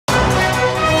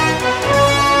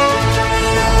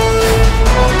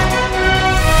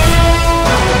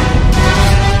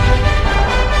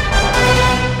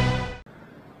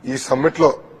ఈ సమ్మిట్ లో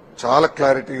చాలా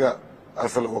క్లారిటీగా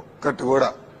అసలు ఒక్కటి కూడా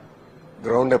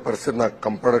గ్రౌండ్ పరిస్థితి నాకు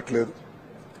కంపడట్లేదు.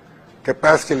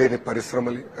 కెపాసిటీ లేని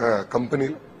పరిశ్రమలు,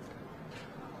 కంపెనీలు,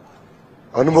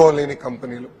 అనుభవం లేని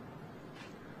కంపెనీలు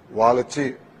వాళ్ళొచ్చి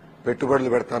పెట్టుబడులు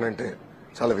పెడతానంటే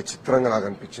చాలా విచిత్రంగా నాకు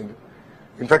అనిపించింది.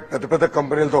 ఇన్ఫాక్ట్ పెద్ద పెద్ద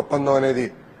కంపెనీలతో ఒప్పందం అనేది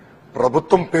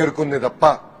ప్రభుత్వం పేర్కొంది తప్ప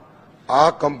ఆ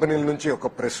కంపెనీల నుంచి ఒక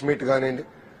ప్రెస్ మీట్ కానివ్వండి,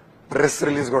 ప్రెస్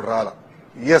రిలీజ్ కూడా రాలా.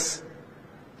 ఎస్,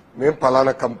 మేము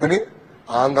పలానా కంపెనీ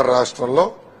ఆంధ్ర రాష్ట్రంలో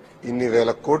ఇన్ని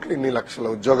వేల కోట్లు, ఇన్ని లక్షల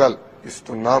ఉద్యోగాలు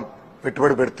ఇస్తున్నాం,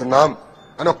 పెట్టుబడి పెడుతున్నాం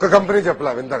అని ఒక్క కంపెనీ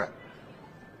చెప్పలే. వింతగా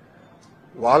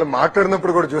వాళ్ళు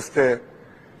మాట్లాడినప్పుడు కూడా చూస్తే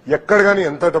ఎక్కడ కానీ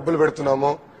ఎంత డబ్బులు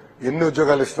పెడుతున్నామో, ఎన్ని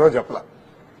ఉద్యోగాలు ఇస్తున్నామో చెప్పలా.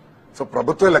 సో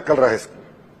ప్రభుత్వ లెక్కలు రాసేసుకుంది.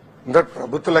 ఇంకా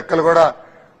ప్రభుత్వ లెక్కలు కూడా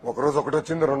ఒకరోజు ఒకటి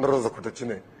వచ్చింది, రెండో రోజు ఒకటి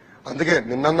వచ్చింది. అందుకే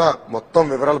నిన్న మొత్తం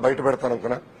వివరాలు బయట పెడతాను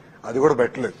అనుకున్నా, అది కూడా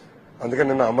పెట్టలేదు. అందుకే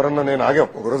నిన్న అమరన్న నేను ఆగాం,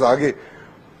 ఒకరోజు ఆగి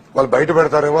వాళ్ళు బయట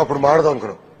పెడతారేమో అప్పుడు మాడదాం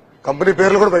అనుకున్నాం. కంపెనీ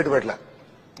పేర్లు కూడా బయట పెట్టలే,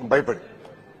 భయపడి.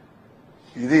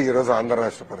 ఇది ఈరోజు ఆంధ్ర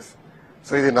రాష్ట్ర పరిస్థితి.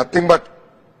 సో ఇది nothing but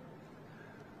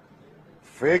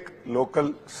fake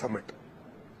local summit.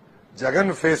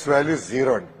 Jagan face value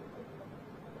 0 అండి.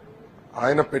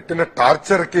 ఆయన పెట్టిన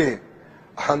టార్చర్ కి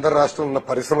ఆంధ్ర రాష్ట్రంలో ఉన్న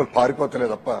పరిశ్రమలు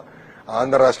పారిపోతున్నాయి తప్ప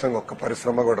ఆంధ్ర రాష్ట్రంలో ఒక్క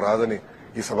పరిశ్రమ కూడా రాదని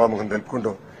ఈ సభాముఖం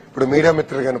తెలుపుకుంటూ, ఇప్పుడు మీడియా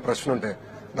మిత్రులు కానీ ప్రశ్న ఉంటే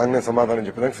దానికి నేను సమాధానం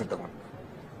చెప్పడానికి సిద్ధంగా.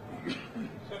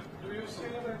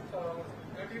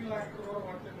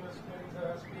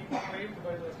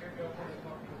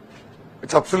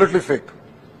 It's absolutely fake.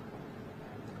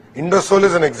 Indosol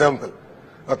is an example.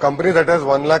 A company that has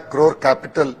 1 lakh crore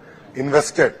capital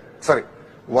invested,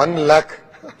 1 lakh,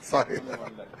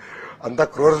 anta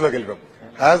crores lo gelipam,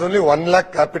 has only 1 lakh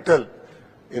capital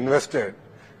invested,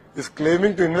 is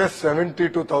claiming to invest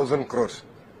 72,000 crores.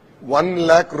 1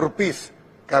 lakh rupees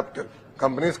capital.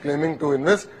 Company is claiming to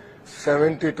invest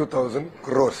 72,000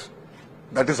 crores.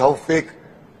 That is how fake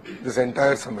this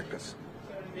entire summit is.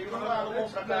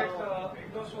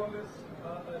 Indosol is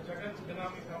Jagan's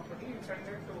Benami company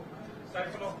intended to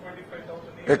siphon off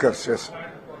 25,000 acres. Yes.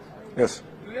 Yes.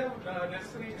 Do you have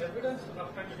necessary evidence to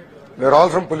authenticate that? They're all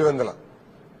from Pulivandala.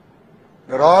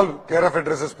 They're all care of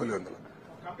addresses Pulivandala.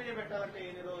 Company పెట్టాలంటే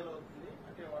ఎన్ని రోజులు అవుతుంది?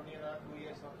 అంటే 1 year 2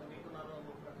 years అవుతుంది. మీకున్నారు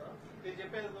ప్రకారం మీరు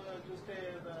చెప్పేది చూస్తే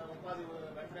ఉపాధి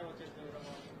వెంటనే వచ్చేస్తుంది.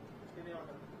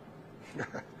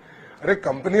 అరే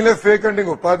కంపెనీలే ఫేక్ అంటే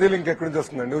ఇంక ఉపాధిలు ఇంకెక్కడి నుంచి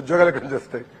వస్తుందండి? ఉద్యోగాలు ఎక్కడి నుంచి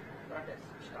వస్తాయి?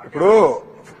 ఇప్పుడు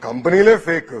కంపెనీలే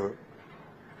ఫేక్,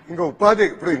 ఇంకా ఉపాధి.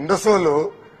 ఇప్పుడు ఇండస్ట్రీల్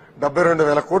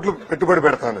 72,000 కోట్లు పెట్టుబడి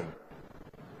పెడతానండి.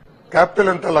 క్యాపిటల్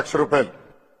ఎంత? 1,00,000 రూపాయలు.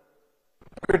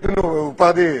 పెట్టిన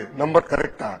ఉపాధి నంబర్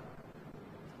కరెక్టా?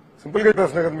 సింపుల్ గా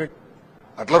చెప్పేస్తున్నా కదా మీకు.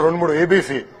 అట్లా 2-3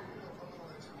 ఏబీసీ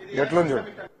ఎట్లా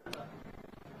చూడండి.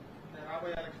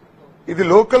 ఇది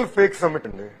లోకల్ ఫేక్ సమ్మిట్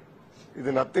అండి. ఇది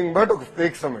నథింగ్ బట్ ఒక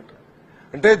ఫేక్ సమ్మిట్.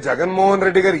 అంటే జగన్మోహన్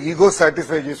రెడ్డి గారు ఈగో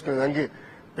సాటిస్ఫై చేసుకునే దానికి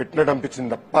పెట్టినట్టు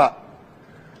అనిపించింది తప్ప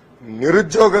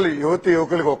నిరుద్యోగులు,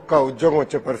 యువకులకు ఒక్క ఉద్యోగం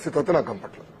వచ్చే పరిస్థితి అయితే నాకు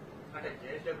కనపట్లేదు.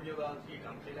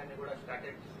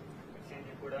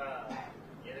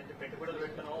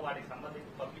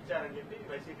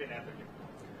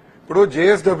 ఇప్పుడు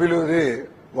జేఎస్డబ్ల్యూది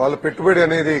వాళ్ళ పెట్టుబడి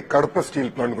అనేది కడప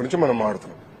స్టీల్ ప్లాంట్ గురించి మనం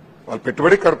మాట్లాడుతున్నాం. వాళ్ళ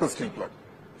పెట్టుబడి కడప స్టీల్ ప్లాంట్,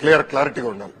 క్లారిటీగా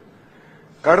ఉండాలి.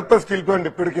 కడప స్టీల్ ప్లాంట్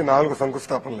ఇప్పటికీ 4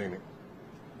 శంకుస్థాపనలు అయినాయి.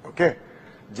 Okay,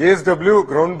 JSW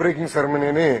ground breaking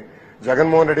సెరమనీని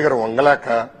Jaganmohan Reddy గారు వంగలేక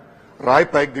రాయి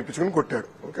పైకి దిప్పించుకుని కొట్టాడు.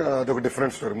 ఓకే, అదొక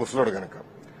డిఫరెంట్ స్టోరీ. ముసలోడు గనక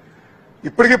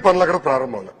ఇప్పటికీ పనులు అక్కడ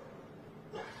ప్రారంభంలో,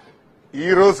 ఈ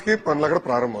రోజుకి పనులు అక్కడ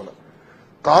ప్రారంభంలో.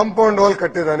 కాంపౌండ్ వాల్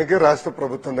కట్టేదానికి రాష్ట్ర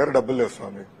ప్రభుత్వం దగ్గర డబ్బులు లేవు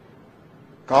స్వామి.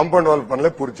 కాంపౌండ్ వాల్ పనులే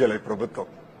పూర్తి చేయాలి ప్రభుత్వం.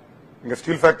 ఇంకా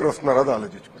స్టీల్ ఫ్యాక్టరీ వస్తున్నారో అది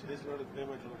ఆలోచించుకోండి.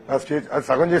 అది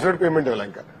సగం చేసినట్టు పేమెంట్ ఇవ్వాలి.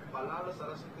 ఇంకా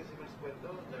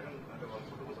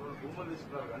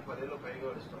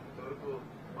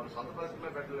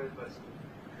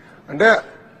అంటే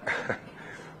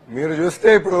మీరు చూస్తే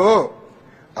ఇప్పుడు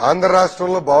ఆంధ్ర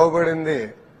రాష్ట్రంలో బాగుపడింది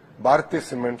భారతీయ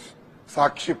సిమెంట్స్,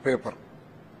 సాక్షి పేపర్.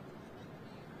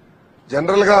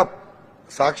 జనరల్ గా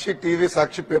సాక్షి టీవీ,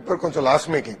 సాక్షి పేపర్ కొంచెం లాస్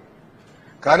మేకింగ్.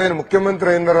 కానీ ఆయన ముఖ్యమంత్రి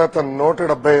అయిన తర్వాత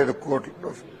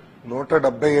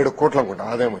 177 కోట్లు అనుకుంటా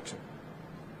ఆదాయం వచ్చింది.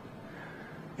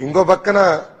 ఇంకో పక్కన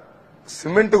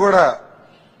సిమెంట్ కూడా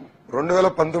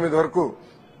 2019 వరకు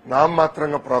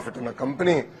నామమాత్రంగా ప్రాఫిట్ ఉన్న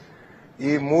కంపెనీ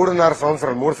ఈ 3.5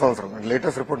 సంవత్సరాలు అంటే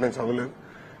లేటెస్ట్ రిపోర్ట్ నేను చదవలేదు,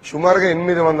 సుమారుగా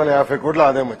 850 కోట్ల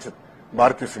ఆదాయం వచ్చింది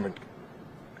భారతీయ సిమెంట్ కి.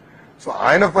 సో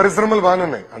ఆయన పరిశ్రమలు బాగానే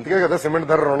ఉన్నాయి. అందుకే కదా సిమెంట్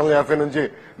ధర 250 నుంచి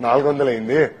 400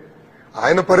 అయింది.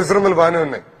 ఆయన పరిశ్రమలు బాగానే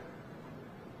ఉన్నాయి.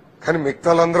 కానీ మిగతా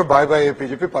వాళ్ళందరూ బాయ్ బాయ్ ఏపీ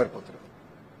చెప్పి పారిపోతున్నారు.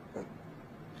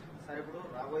 సార్ ఇప్పుడు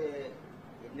రాబోయే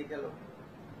ఎన్నికలు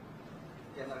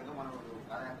కేంద్రంగా మనం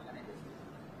పాదయాత్రగానే చేస్తాం.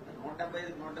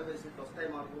 175 సీట్లు వస్తాయి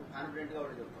మాకు కాన్ఫిడెంట్ గా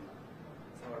కూడా చెప్తున్నారు.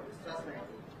 సో వాళ్ళ విశ్వాసం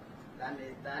ఏంటి?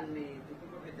 దాన్ని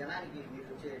తిప్పుకొట్టే జనానికి మీరు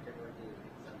వచ్చేటటువంటి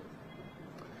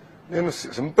నేను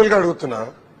సింపుల్ గా అడుగుతున్నా,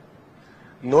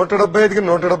 175కి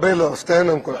 170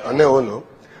 వస్తాయని అనేవాళ్ళు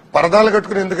పరదాలు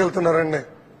కట్టుకుని ఎందుకు వెళ్తున్నారండి?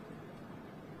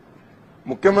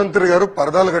 ముఖ్యమంత్రి గారు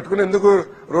పరదాలు కట్టుకుని ఎందుకు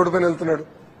రోడ్డు పైన వెళ్తున్నాడు?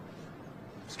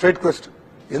 Straight question.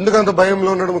 ఎందుకు అంత భయంలో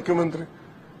ఉన్నాడు ముఖ్యమంత్రి?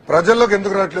 ప్రజల్లోకి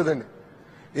ఎందుకు రావట్లేదండి?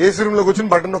 ఏసీ రూమ్ లో కూర్చుని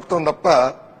బటన్ నొక్కుతాం తప్ప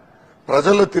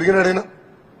ప్రజల్లో తిరిగినాడైనా?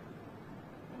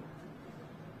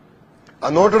 ఆ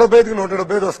 175కి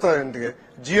 175 వస్తాయండి.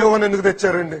 జియో 1 ఎందుకు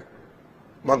తెచ్చారండి?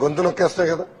 మా గొంతు నొక్కేస్తాయి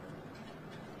కదా.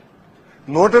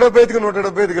 175కి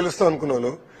 175 గెలుస్తాం అనుకున్న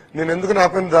వాళ్ళు నేను ఎందుకు నా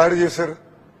పైన దాడి చేశారు?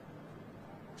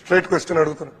 స్ట్రైట్ క్వశ్చన్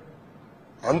అడుగుతున్నా.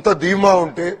 అంత ధీమా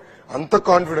ఉంటే, అంత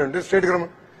కాన్ఫిడెంట్ స్ట్రైట్ గా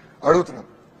అడుగుతున్నా.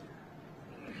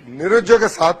 నిరుద్యోగ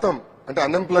శాతం అంటే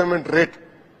అన్ఎంప్లాయ్మెంట్ రేట్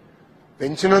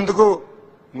పెంచినందుకు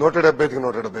 175కి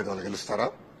 175 వాళ్ళు గెలుస్తారా?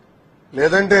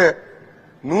 లేదంటే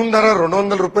నూనె ధర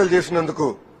 200 రూపాయలు చేసినందుకు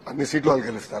అన్ని సీట్లు వాళ్ళు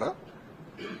గెలుస్తారా?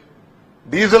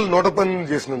 డీజిల్ 110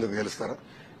 చేసినందుకు గెలుస్తారా?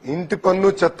 ఇంటి పన్ను,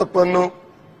 చెత్త పన్ను,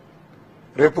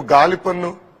 రేపు గాలి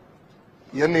పన్ను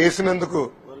ఇవన్నీ వేసినందుకు,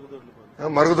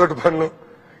 మరుగుదొడ్డి పన్ను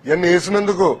ఇవన్నీ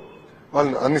వేసినందుకు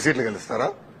వాళ్ళు అన్ని సీట్లు గెలుస్తారా?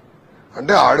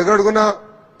 అంటే అడుగడుగున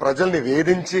ప్రజల్ని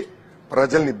వేధించి,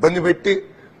 ప్రజల్ని ఇబ్బంది పెట్టి,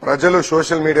 ప్రజలు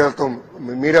సోషల్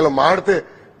మీడియాలో మాడితే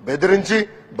బెదిరించి,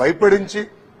 భయపడించి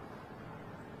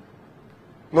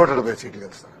 170 సీట్లు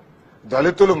గెలుస్తారా?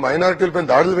 దళితులు, మైనారిటీలపై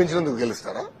దాడులు పెంచినందుకు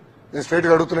గెలుస్తారా? నేను స్ట్రైట్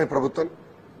గా అడుగుతున్నాయి ప్రభుత్వం.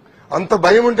 అంత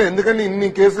భయం ఉంటే ఎందుకని ఇన్ని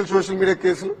కేసులు, సోషల్ మీడియా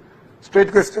కేసులు?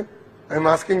 Straight question I'm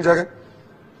asking Jagan.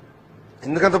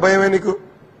 ఎందుకంత భయమే నీకు?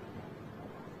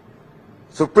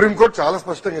 సుప్రీంకోర్టు చాలా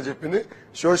స్పష్టంగా చెప్పింది,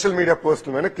 సోషల్ మీడియా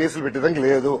పోస్టుల మీద కేసులు పెట్టడానికి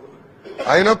లేదు.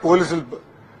 అయినా పోలీసులు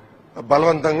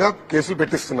బలవంతంగా కేసులు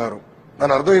పెట్టిస్తున్నారు.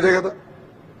 దాని అర్థం ఇదే కదా,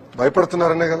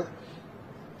 భయపడుతున్నారనే కదా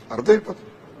అర్థం అయిపోతుంది.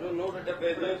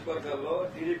 175 నియోజకవర్గాల్లో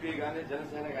టీడీపీ గానీ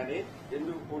జనసేన గానీ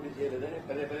ఎందుకు పోటీ చేయలేదని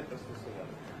పదే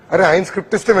ప్రశ్నిస్తున్నారు. అరే ఆయన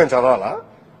స్క్రిప్ట్ ఇస్తే మేము చదవాలా?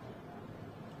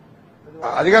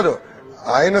 అది కాదు,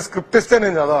 ఆయన స్క్రిప్ట్ ఇస్తే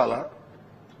నేను చదవాలా?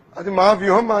 అది మా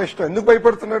వ్యూహం, మా ఇష్టం. ఎందుకు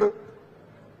భయపడుతున్నాడు?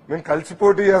 మేము కలిసి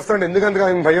పోటీ చేస్తాం ఎందుకందుకు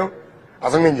ఆయన భయం?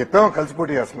 అసలు మేము చెప్పాము కలిసి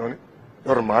పోటీ చేస్తున్నామని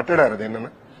ఎవరు మాట్లాడారు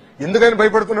అదేనా? ఎందుకు ఆయన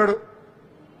భయపడుతున్నాడు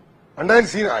అంటే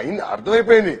ఆయన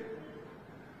అర్థమైపోయింది,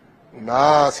 నా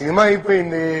సినిమా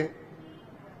అయిపోయింది,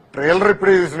 ట్రైలర్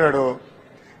ఇప్పుడే చూసినాడు,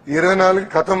 24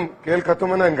 కథం కేల్ కథం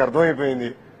అని ఆయనకు అర్థమైపోయింది.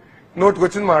 నోటుకు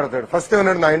వచ్చింది మాట్లాడతాడు. ఫస్ట్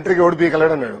ఏమన్నాడు, నా ఎంట్రీకి ఓడి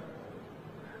పీకలేడు అన్నాడు.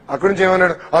 అక్కడి నుంచి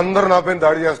ఏమన్నాడు, అందరూ నా పైన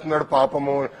దాడి చేస్తున్నాడు,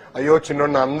 పాపము, అయ్యో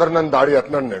చిన్నోడు, అందరు నన్ను దాడి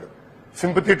చేస్తున్నాడు అన్నాడు.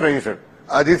 సింపతి ట్రై చేశాడు,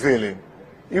 అది ఫెయిల్ అయింది.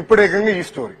 ఇప్పుడు ఏకంగా ఈ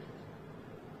స్టోరీ.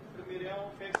 మీరేమో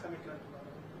ఫేక్ సమిట్లు అంటున్నారు,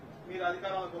 మీరు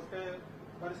అధికారంలోకి వస్తే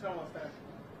పరిశ్రమలు వస్తాయంటున్నారు.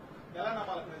 ఎలా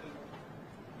నమ్మాలి ప్రజలు?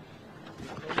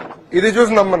 ఇది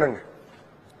చూసి నమ్మనండి.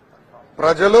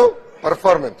 ప్రజలు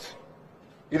పర్ఫార్మెన్స్,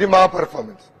 ఇది మా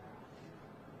పర్ఫార్మెన్స్.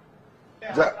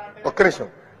 ఒక్క నిమిషం,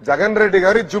 జగన్ రెడ్డి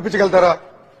గారు చూపించగలుగుతారా?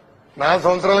 4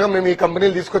 సంవత్సరాలుగా మేము ఈ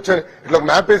కంపెనీలు తీసుకొచ్చాను, ఇట్లా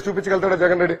మ్యాప్ వేసి చూపించగలుగుతాడా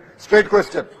జగన్ రెడ్డి? Straight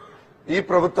question. ఈ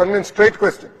ప్రభుత్వాన్ని నేను స్ట్రైట్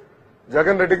క్వశ్చన్,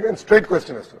 జగన్ రెడ్డికి నేను స్ట్రైట్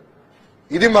క్వశ్చన్ వేస్తాను.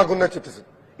 ఇది మాకున్న చిత్తశుద్ధి,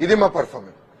 ఇది మా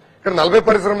పర్ఫార్మెన్స్. ఇక్కడ 40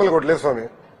 పరిశ్రమలు కొట్టలేదు స్వామి,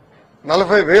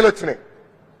 40,000 వచ్చినాయి.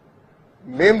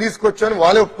 మేము తీసుకొచ్చాను,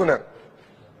 వాళ్ళే ఒప్పుకున్నారు.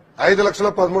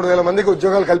 5,13,000 మందికి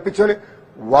ఉద్యోగాలు కల్పించని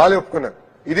వాళ్ళే ఒప్పుకున్నారు.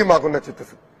 ఇది మాకున్న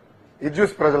చిత్తశుద్ధి. ఇది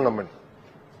చూసి ప్రజలు నమ్మండి.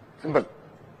 Simple.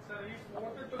 Sir, if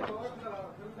voted to lower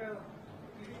will the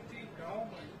TDP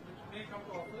government which may come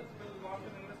to office will launch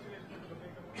an investigation into the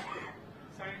make-up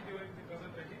signed during the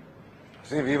present regime?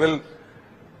 See, we will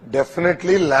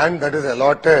definitely land that is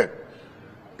allotted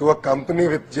to a company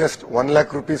with just 1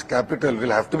 lakh rupees capital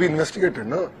will have to be investigated,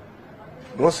 no?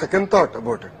 No second thought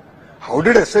about it. How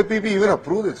did SAPP even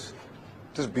approve this?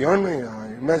 It is beyond my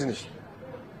imagination.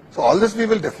 So all this we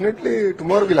will definitely,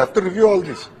 tomorrow we'll have to review all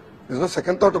this. There's no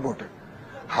second thought about it.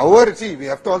 However, see, we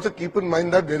have to also keep in mind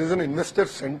that there is an investor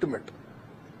sentiment.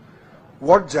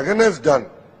 What Jagan has done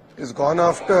is gone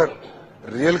after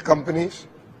real companies,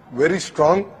 very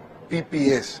strong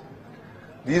PPAs.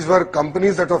 These were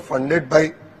companies that were funded by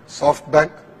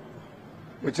SoftBank,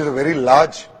 which is a very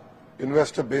large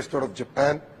investor based out of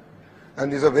Japan. And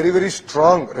these are very, very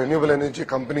strong renewable energy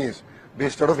companies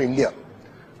based out of India,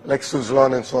 like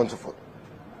Suzlon and so on and so forth.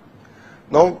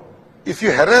 Now, if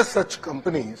you harass such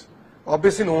companies,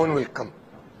 obviously no one will come,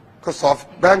 because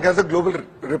SoftBank has a global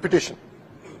reputation.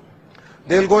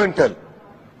 They'll go and tell.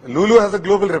 Lulu has a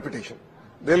global reputation.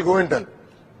 They'll go and tell.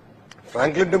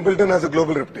 Franklin Templeton has a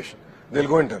global reputation. They'll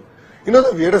go and tell. You know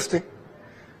the weirdest thing?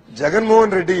 Jagan Mohan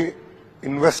Reddy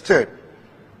invested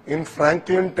in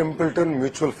Franklin Templeton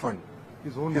Mutual Fund.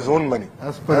 His own money.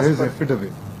 As per his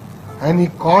affidavit. and he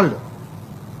called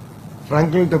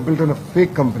Franklin Templeton a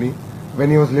fake company when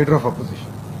he was leader of opposition.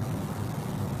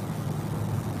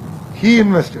 He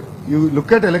invested. You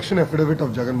look at election affidavit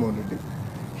of Jagan Mohan Reddy.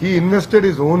 He invested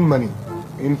his own money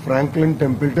in Franklin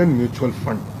Templeton Mutual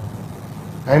Fund,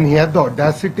 and he had the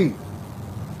audacity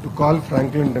to call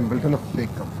Franklin Templeton a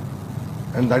fake company.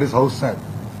 And that is how sad.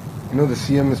 The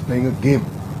CM is playing a game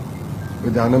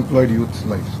with the unemployed youth's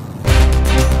lives.